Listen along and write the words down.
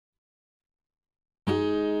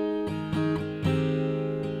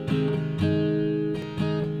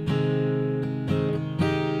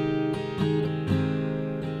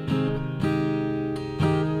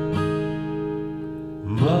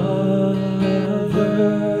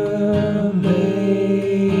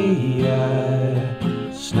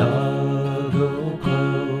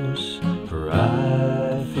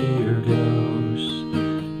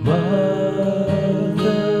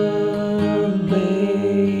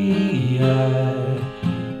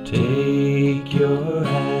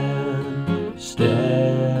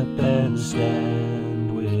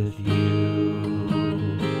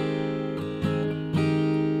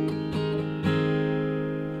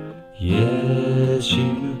Yes,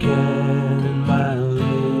 you can, my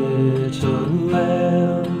little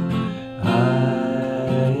lamb. I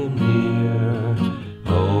am here,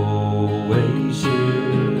 always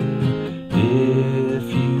here.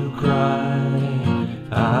 If you cry,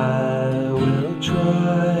 I will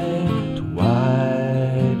try to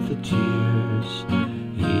wipe the tears,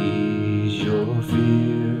 ease your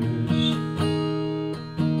fears.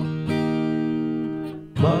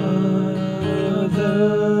 Mother,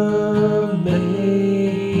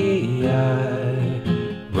 may I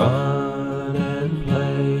run and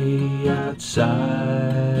play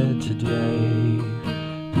outside today?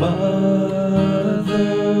 Mother,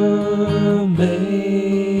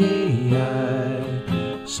 may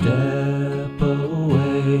I step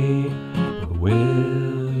away, or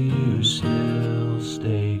will you still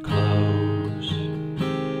stay close?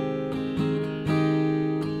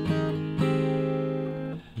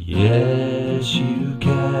 Yes, you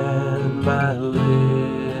can, my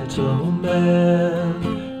little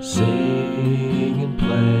man. Sing and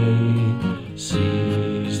play,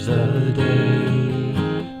 seize the day.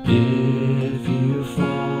 If you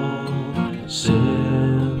fall,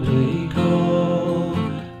 simply call.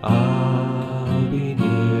 I'll be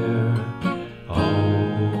near,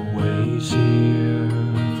 always here.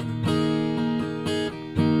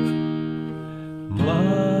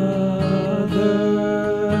 Mother,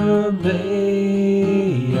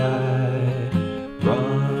 may I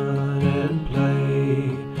run and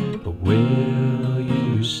play, but will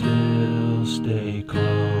you still stay close?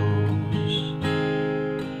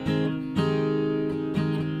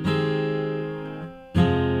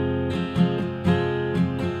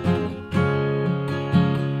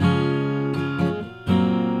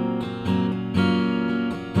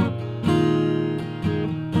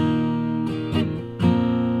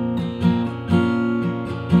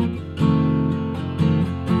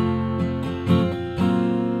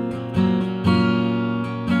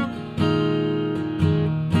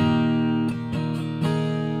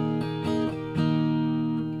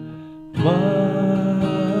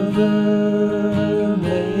 Mother,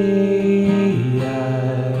 may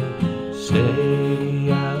I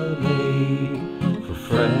stay out late, for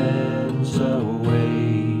friends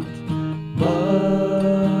await.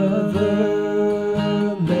 Mother,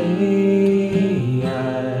 may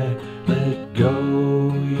I let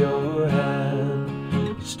go your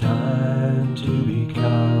hand? It's time to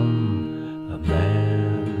become a man.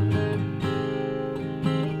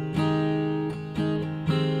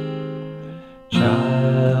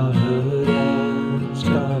 Childhood ends,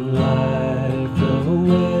 gone like the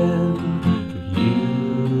wind. For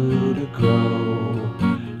you to grow,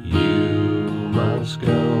 you must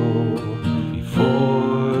go.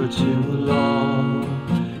 Before too long,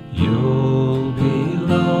 you'll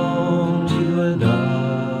belong to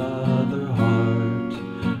another heart,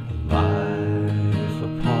 a life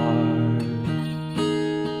apart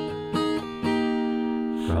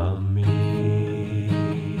from me.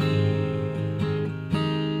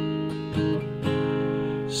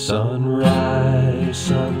 Sunrise,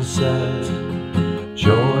 sunset,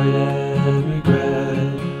 joy and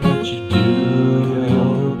regret, but you do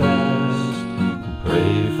your best and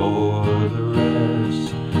pray for the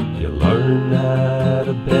rest. You learn how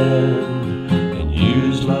to bend and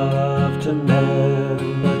use love to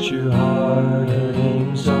mend, but your heart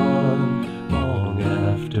hangs on long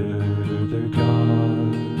after they're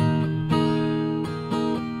gone.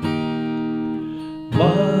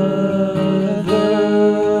 Mother,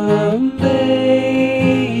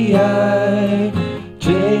 may I